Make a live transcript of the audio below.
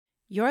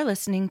You're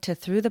listening to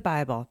Through the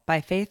Bible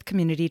by Faith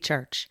Community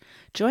Church.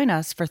 Join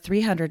us for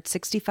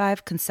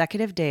 365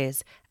 consecutive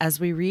days as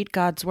we read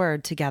God's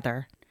Word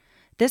together.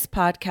 This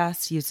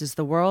podcast uses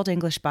the World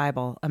English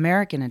Bible,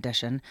 American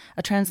Edition,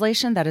 a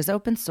translation that is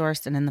open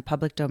source and in the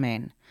public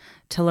domain.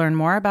 To learn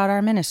more about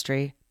our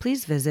ministry,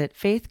 please visit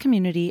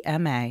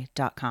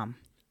faithcommunityma.com.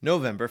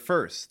 November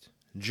 1st,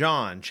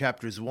 John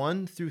chapters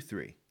 1 through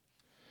 3.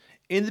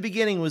 In the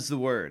beginning was the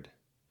Word,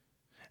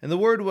 and the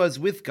Word was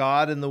with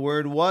God, and the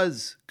Word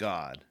was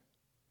God.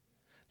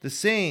 The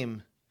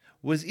same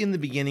was in the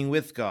beginning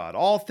with God.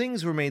 All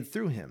things were made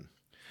through him.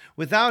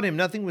 Without him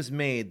nothing was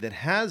made that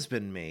has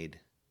been made.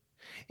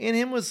 In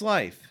him was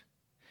life,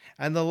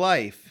 and the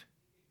life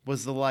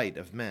was the light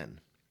of men.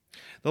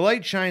 The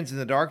light shines in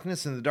the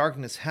darkness, and the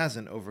darkness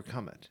hasn't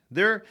overcome it.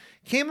 There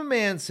came a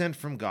man sent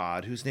from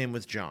God, whose name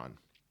was John.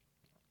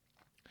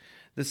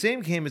 The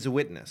same came as a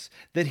witness,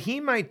 that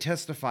he might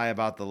testify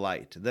about the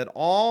light, that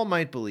all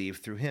might believe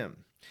through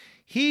him.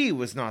 He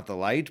was not the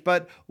light,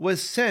 but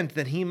was sent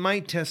that he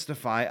might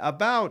testify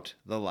about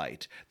the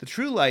light. The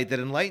true light that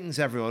enlightens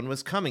everyone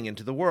was coming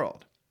into the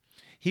world.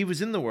 He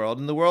was in the world,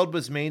 and the world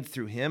was made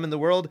through him, and the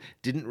world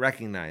didn't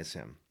recognize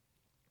him.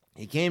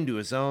 He came to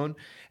his own,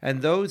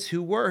 and those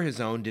who were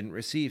his own didn't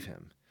receive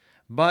him.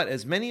 But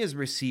as many as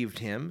received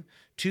him,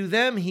 to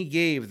them he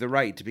gave the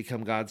right to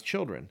become God's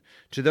children,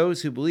 to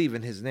those who believe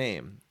in his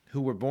name,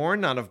 who were born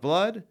not of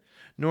blood,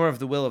 nor of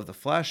the will of the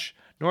flesh,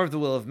 nor of the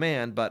will of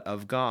man, but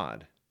of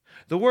God.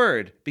 The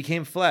Word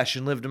became flesh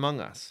and lived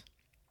among us.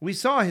 We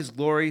saw his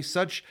glory,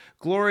 such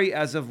glory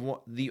as of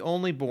the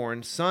only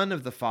born Son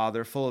of the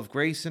Father, full of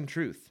grace and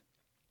truth.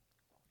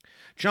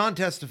 John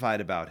testified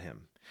about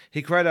him.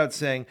 He cried out,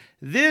 saying,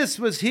 "This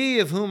was he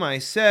of whom I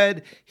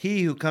said,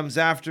 'He who comes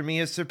after me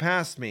has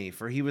surpassed me,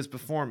 for he was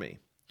before me.'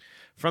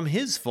 From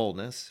his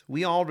fullness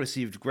we all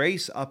received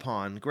grace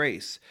upon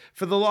grace.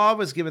 For the law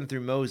was given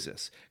through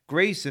Moses.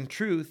 Grace and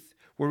truth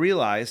were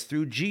realized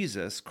through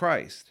Jesus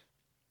Christ.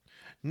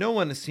 No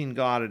one has seen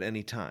God at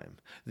any time.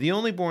 The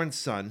only born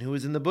Son, who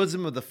is in the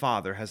bosom of the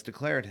Father, has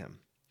declared him.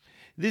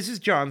 This is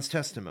John's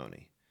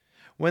testimony.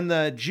 When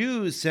the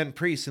Jews sent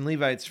priests and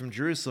Levites from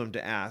Jerusalem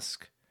to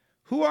ask,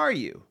 'Who are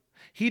you?'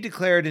 he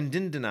declared and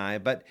didn't deny,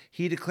 but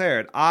he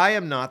declared, 'I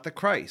am not the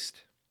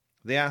Christ.'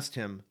 They asked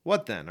him,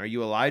 'What then? Are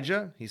you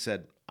Elijah?' He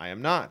said, 'I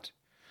am not.'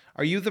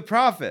 'Are you the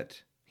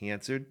prophet?' He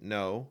answered,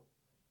 'No.'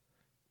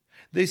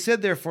 They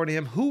said therefore to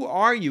him, 'Who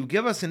are you?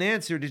 Give us an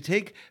answer to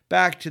take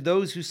back to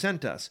those who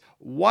sent us.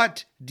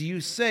 What do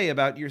you say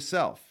about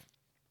yourself?'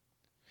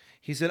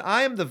 He said,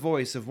 'I am the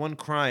voice of one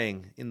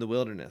crying in the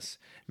wilderness,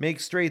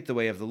 'Make straight the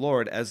way of the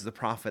Lord,' as the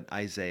prophet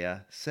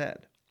Isaiah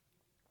said."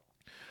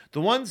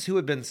 The ones who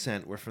had been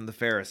sent were from the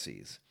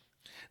Pharisees.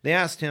 They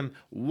asked him,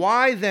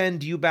 "Why then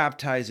do you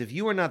baptize if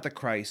you are not the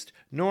Christ,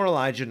 nor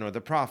Elijah, nor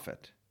the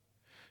prophet?"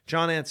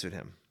 John answered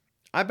him,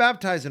 "I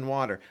baptize in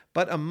water,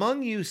 but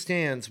among you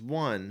stands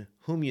one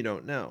whom you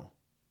don't know.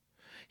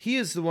 He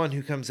is the one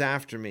who comes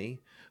after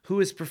me,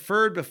 who is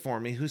preferred before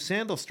me, whose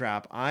sandal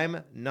strap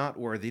I'm not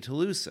worthy to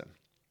loosen."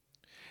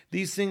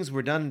 These things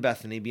were done in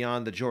Bethany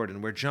beyond the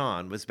Jordan, where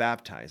John was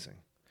baptizing.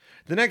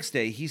 The next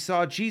day he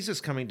saw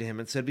Jesus coming to him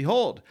and said,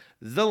 "Behold,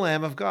 the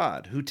Lamb of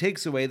God, who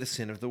takes away the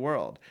sin of the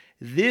world.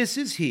 This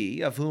is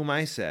he of whom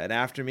I said,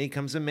 'After me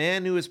comes a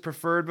man who is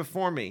preferred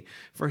before me,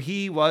 for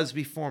he was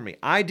before me.'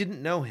 I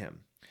didn't know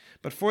him,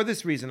 but for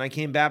this reason I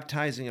came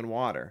baptizing in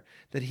water,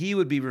 that he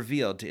would be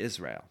revealed to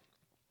Israel."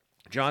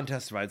 John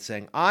testified,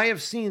 saying, "I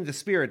have seen the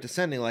Spirit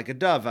descending like a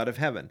dove out of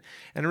heaven,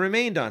 and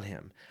remained on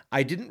him.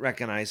 I didn't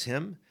recognize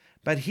him,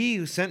 but he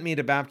who sent me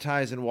to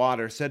baptize in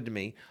water said to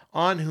me,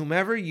 'On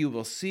whomever you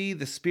will see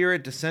the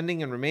Spirit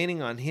descending and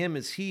remaining on him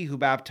is he who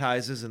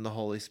baptizes in the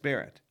Holy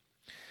Spirit.'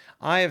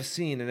 I have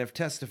seen and have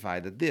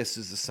testified that this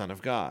is the Son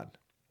of God."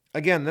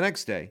 Again, the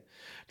next day,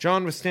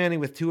 John was standing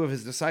with two of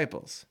his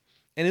disciples,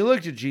 and he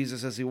looked at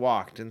Jesus as he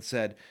walked and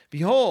said,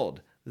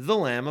 "Behold, the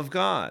Lamb of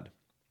God."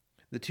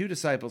 The two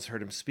disciples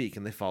heard him speak,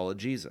 and they followed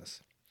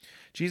Jesus.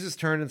 Jesus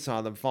turned and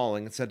saw them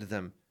following and said to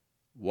them,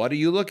 "What are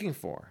you looking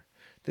for?"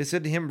 They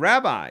said to him,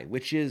 "Rabbi,"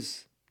 which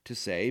is to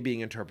say, being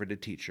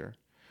interpreted, teacher,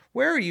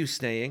 "where are you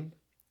staying?"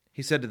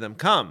 He said to them,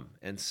 "Come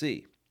and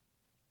see."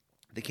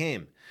 They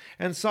came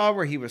and saw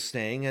where he was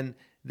staying, and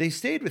they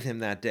stayed with him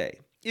that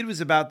day. It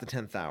was about the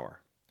 10th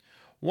hour.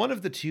 One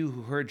of the two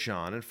who heard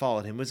John and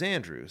followed him was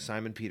Andrew,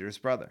 Simon Peter's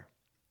brother.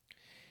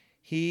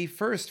 He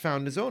first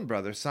found his own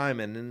brother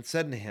Simon and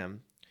said to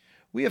him,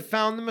 "We have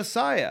found the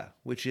Messiah,"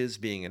 which is,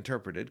 being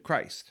interpreted,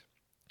 Christ.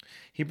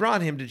 He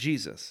brought him to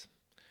Jesus.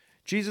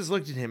 Jesus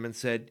looked at him and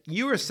said,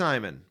 "You are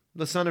Simon,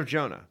 the son of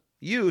Jonah.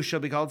 You shall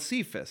be called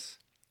Cephas,"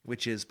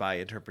 which is, by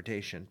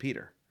interpretation,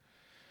 Peter.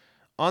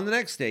 On the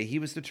next day he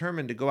was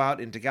determined to go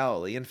out into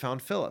Galilee and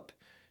found Philip.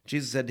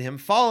 Jesus said to him,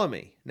 "Follow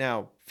me."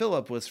 Now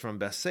Philip was from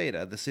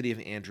Bethsaida, the city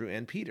of Andrew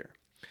and Peter.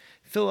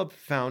 Philip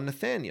found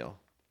Nathanael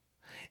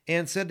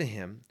and said to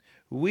him,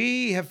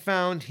 "We have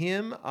found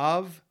him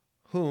of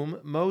whom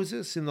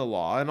Moses in the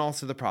law and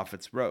also the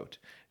prophets wrote,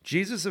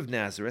 Jesus of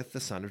Nazareth, the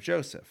son of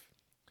Joseph."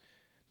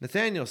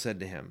 Nathanael said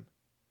to him,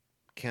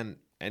 Can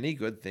any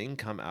good thing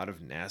come out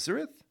of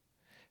Nazareth?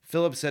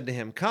 Philip said to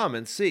him, Come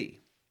and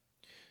see.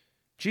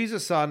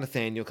 Jesus saw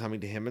Nathanael coming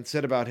to him and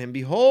said about him,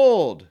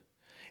 Behold,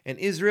 an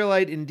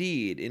Israelite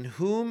indeed, in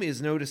whom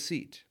is no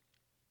deceit.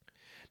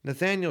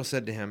 Nathanael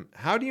said to him,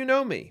 How do you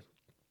know me?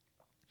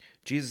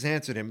 Jesus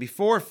answered him,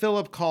 Before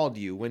Philip called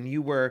you, when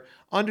you were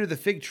under the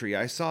fig tree,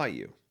 I saw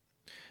you.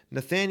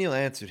 Nathanael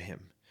answered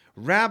him,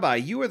 Rabbi,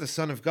 you are the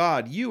Son of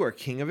God, you are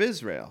King of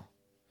Israel.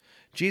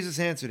 Jesus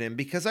answered him,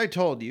 Because I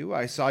told you,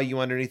 I saw you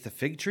underneath the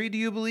fig tree, do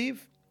you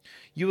believe?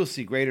 You will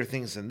see greater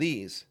things than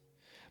these.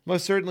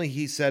 Most certainly,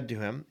 he said to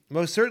him,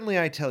 Most certainly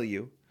I tell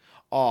you,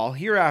 all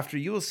hereafter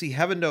you will see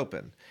heaven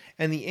open,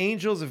 and the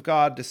angels of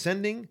God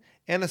descending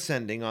and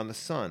ascending on the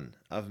Son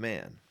of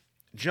Man.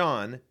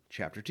 John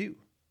chapter 2.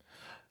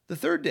 The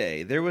third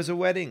day there was a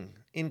wedding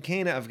in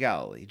Cana of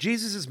Galilee.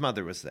 Jesus'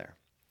 mother was there.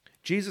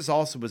 Jesus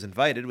also was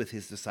invited with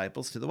his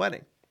disciples to the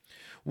wedding.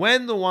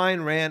 When the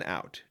wine ran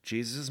out,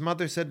 Jesus'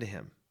 mother said to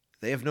him,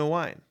 They have no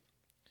wine.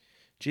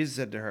 Jesus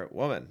said to her,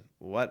 Woman,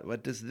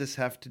 what does this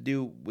have to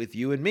do with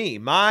you and me?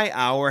 My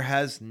hour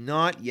has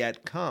not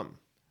yet come.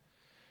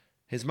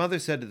 His mother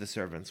said to the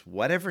servants,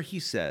 Whatever he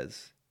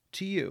says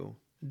to you,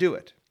 do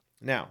it.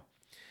 Now,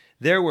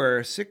 there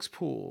were 6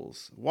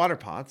 pools, water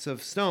pots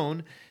of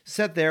stone,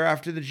 set there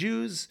after the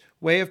Jews'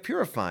 way of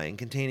purifying,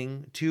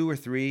 containing 2 or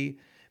 3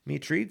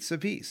 metrites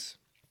apiece.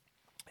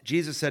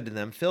 Jesus said to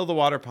them, Fill the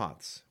water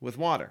pots with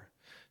water.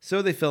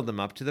 So they filled them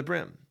up to the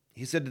brim.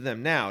 He said to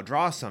them, Now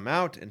draw some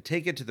out and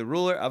take it to the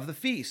ruler of the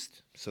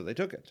feast. So they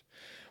took it.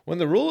 When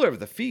the ruler of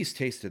the feast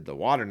tasted the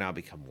water now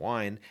become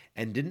wine,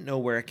 and didn't know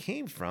where it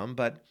came from,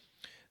 but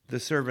the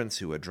servants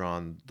who had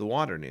drawn the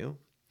water knew,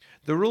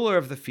 the ruler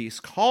of the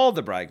feast called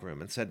the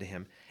bridegroom and said to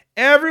him,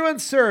 Everyone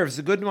serves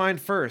the good wine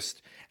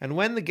first, and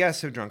when the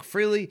guests have drunk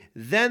freely,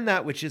 then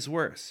that which is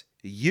worse.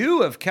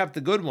 You have kept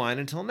the good wine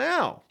until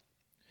now.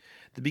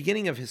 The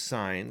beginning of his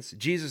signs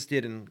Jesus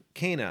did in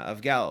Cana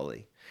of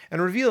Galilee,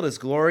 and revealed his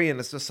glory, and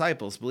his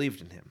disciples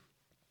believed in him.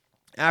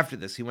 After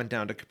this he went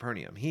down to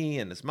Capernaum, he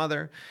and his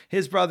mother,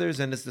 his brothers,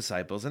 and his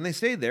disciples, and they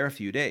stayed there a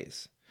few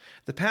days.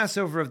 The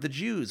Passover of the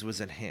Jews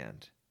was at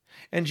hand,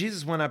 and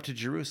Jesus went up to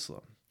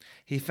Jerusalem.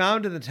 He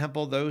found in the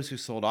temple those who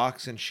sold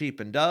oxen, sheep,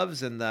 and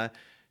doves, and the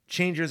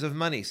changers of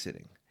money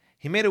sitting.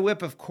 He made a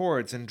whip of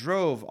cords and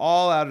drove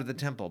all out of the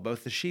temple,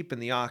 both the sheep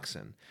and the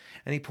oxen.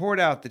 And he poured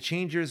out the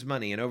changers'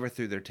 money and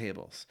overthrew their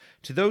tables.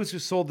 To those who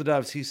sold the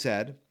doves he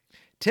said,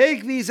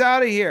 Take these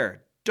out of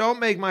here.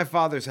 Don't make my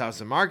Father's house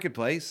a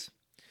marketplace.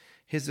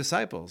 His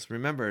disciples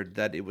remembered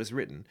that it was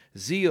written,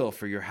 Zeal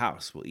for your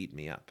house will eat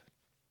me up.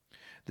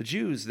 The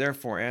Jews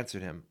therefore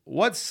answered him,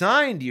 What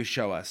sign do you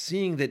show us,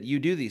 seeing that you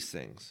do these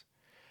things?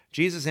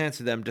 Jesus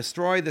answered them,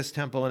 Destroy this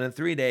temple, and in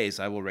 3 days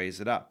I will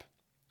raise it up.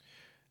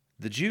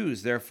 The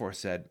Jews therefore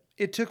said,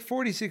 It took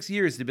 46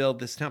 years to build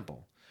this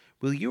temple.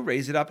 Will you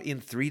raise it up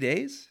in 3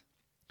 days?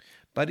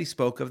 But he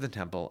spoke of the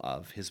temple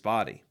of his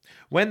body.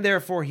 When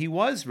therefore he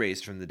was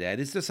raised from the dead,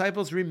 his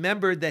disciples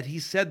remembered that he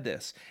said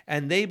this,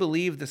 and they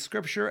believed the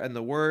scripture and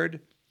the word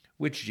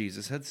which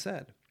Jesus had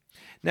said.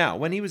 Now,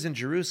 when he was in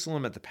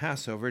Jerusalem at the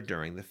Passover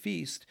during the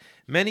feast,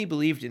 many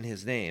believed in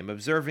his name,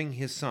 observing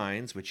his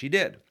signs which he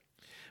did.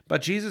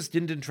 But Jesus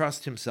didn't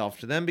entrust himself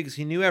to them because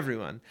he knew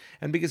everyone,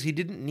 and because he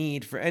didn't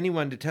need for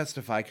anyone to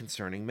testify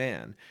concerning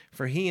man,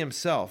 for he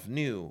himself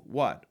knew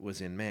what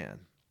was in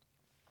man.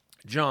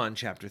 John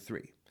chapter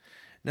 3.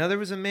 Now there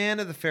was a man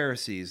of the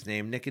Pharisees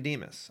named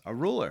Nicodemus, a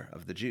ruler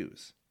of the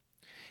Jews.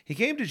 He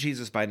came to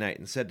Jesus by night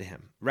and said to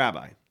him,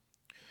 Rabbi,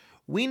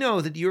 we know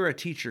that you are a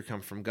teacher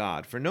come from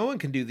God, for no one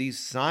can do these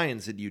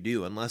signs that you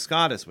do unless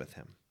God is with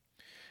him.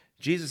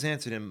 Jesus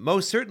answered him,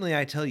 Most certainly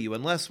I tell you,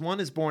 unless one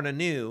is born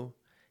anew,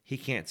 he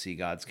can't see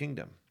God's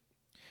kingdom.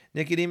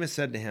 Nicodemus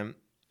said to him,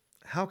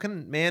 How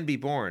can man be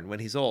born when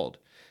he's old?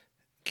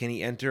 Can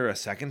he enter a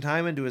second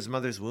time into his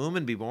mother's womb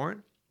and be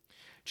born?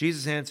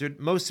 Jesus answered,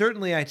 Most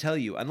certainly I tell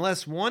you,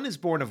 unless one is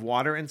born of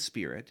water and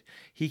spirit,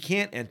 he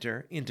can't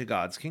enter into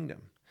God's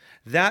kingdom.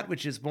 That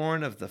which is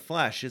born of the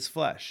flesh is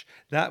flesh.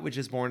 That which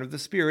is born of the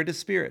spirit is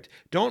spirit.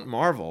 Don't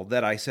marvel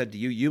that I said to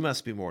you, you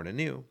must be born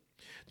anew.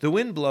 The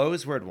wind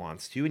blows where it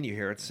wants to, and you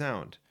hear its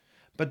sound,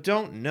 but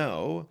don't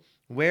know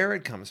where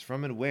it comes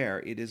from and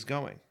where it is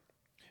going.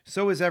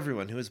 So is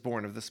everyone who is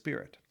born of the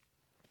Spirit.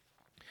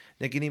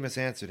 Nicodemus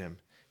answered him,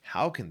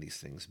 How can these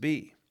things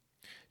be?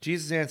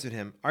 Jesus answered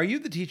him, Are you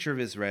the teacher of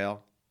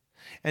Israel,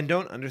 and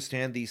don't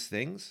understand these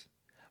things?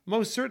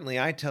 Most certainly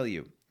I tell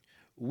you,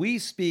 we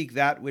speak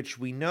that which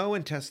we know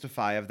and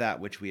testify of that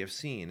which we have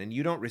seen, and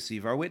you don't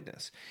receive our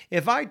witness.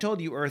 If I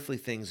told you earthly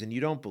things and you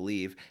don't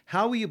believe,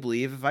 how will you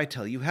believe if I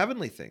tell you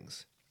heavenly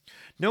things?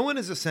 No one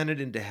has ascended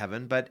into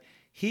heaven, but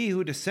he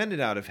who descended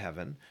out of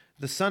heaven,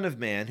 the Son of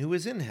Man who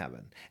is in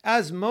heaven.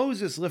 As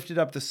Moses lifted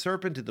up the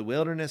serpent in the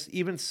wilderness,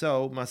 even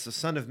so must the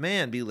Son of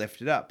Man be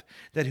lifted up,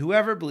 that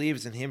whoever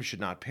believes in him should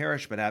not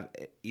perish but have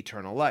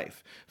eternal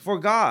life. For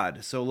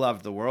God so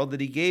loved the world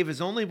that he gave his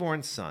only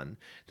born Son,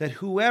 that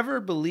whoever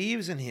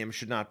believes in him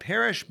should not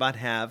perish but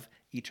have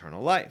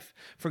eternal life.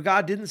 For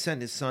God didn't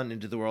send his Son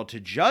into the world to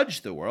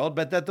judge the world,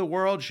 but that the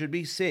world should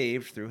be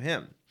saved through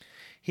him.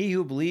 He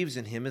who believes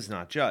in him is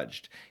not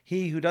judged.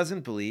 He who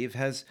doesn't believe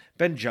has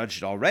been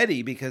judged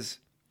already, because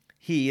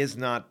he has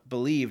not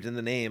believed in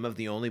the name of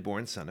the only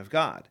born Son of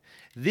God.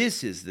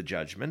 This is the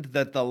judgment,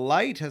 that the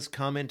light has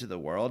come into the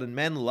world, and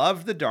men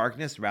loved the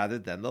darkness rather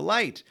than the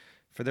light,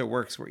 for their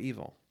works were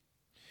evil.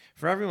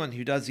 For everyone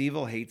who does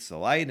evil hates the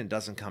light and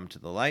doesn't come to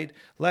the light,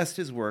 lest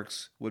his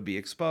works would be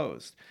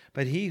exposed.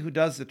 But he who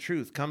does the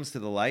truth comes to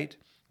the light,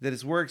 that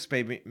his works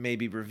may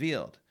be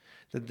revealed,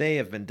 that they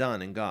have been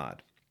done in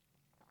God.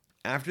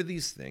 After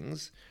these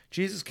things,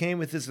 Jesus came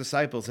with his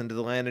disciples into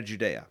the land of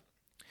Judea.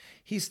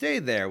 He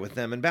stayed there with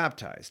them and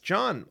baptized.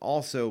 John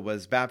also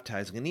was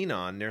baptizing in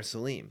Aenon near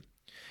Salim,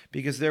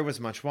 because there was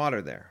much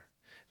water there.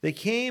 They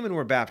came and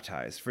were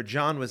baptized, for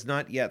John was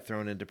not yet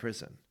thrown into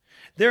prison.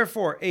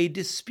 Therefore, a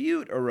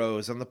dispute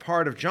arose on the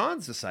part of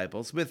John's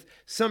disciples with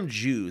some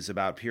Jews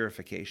about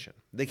purification.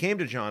 They came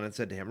to John and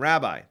said to him,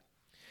 "Rabbi,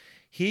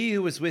 he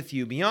who is with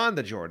you beyond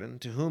the Jordan,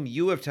 to whom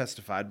you have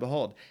testified,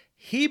 behold,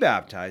 he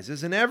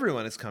baptizes, and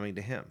everyone is coming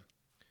to him."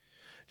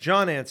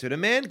 John answered, "A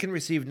man can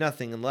receive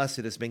nothing unless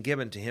it has been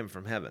given to him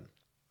from heaven.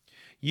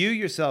 You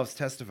yourselves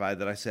testified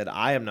that I said,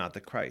 I am not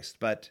the Christ,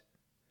 but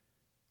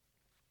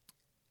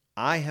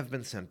I have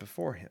been sent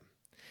before him.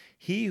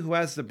 He who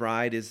has the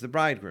bride is the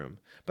bridegroom,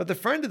 but the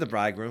friend of the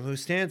bridegroom who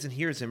stands and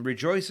hears him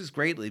rejoices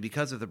greatly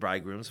because of the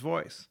bridegroom's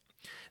voice.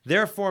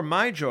 Therefore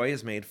my joy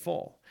is made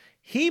full.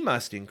 He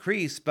must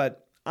increase,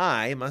 but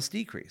I must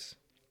decrease.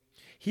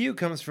 He who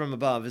comes from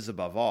above is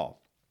above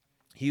all.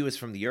 He who is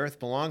from the earth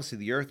belongs to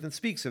the earth and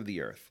speaks of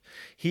the earth.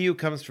 He who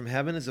comes from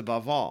heaven is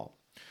above all.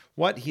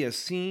 What he has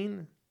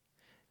seen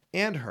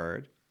and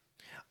heard,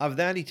 of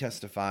that he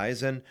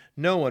testifies, and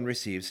no one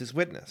receives his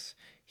witness.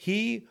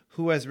 He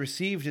who has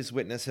received his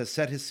witness has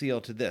set his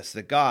seal to this,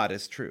 that God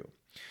is true.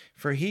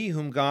 For he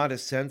whom God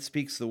has sent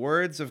speaks the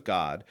words of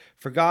God,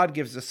 for God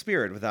gives the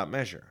Spirit without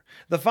measure.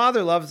 The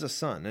Father loves the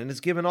Son, and has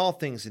given all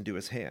things into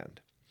his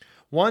hand.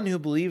 One who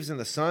believes in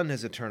the Son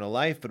has eternal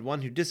life, but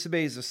one who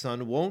disobeys the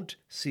Son won't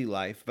see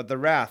life, but the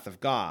wrath of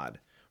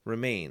God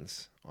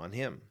remains on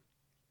him."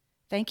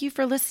 Thank you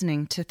for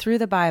listening to Through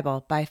the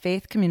Bible by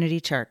Faith Community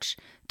Church.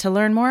 To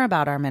learn more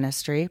about our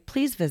ministry,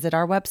 please visit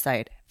our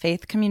website,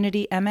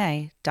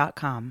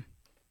 faithcommunityma.com.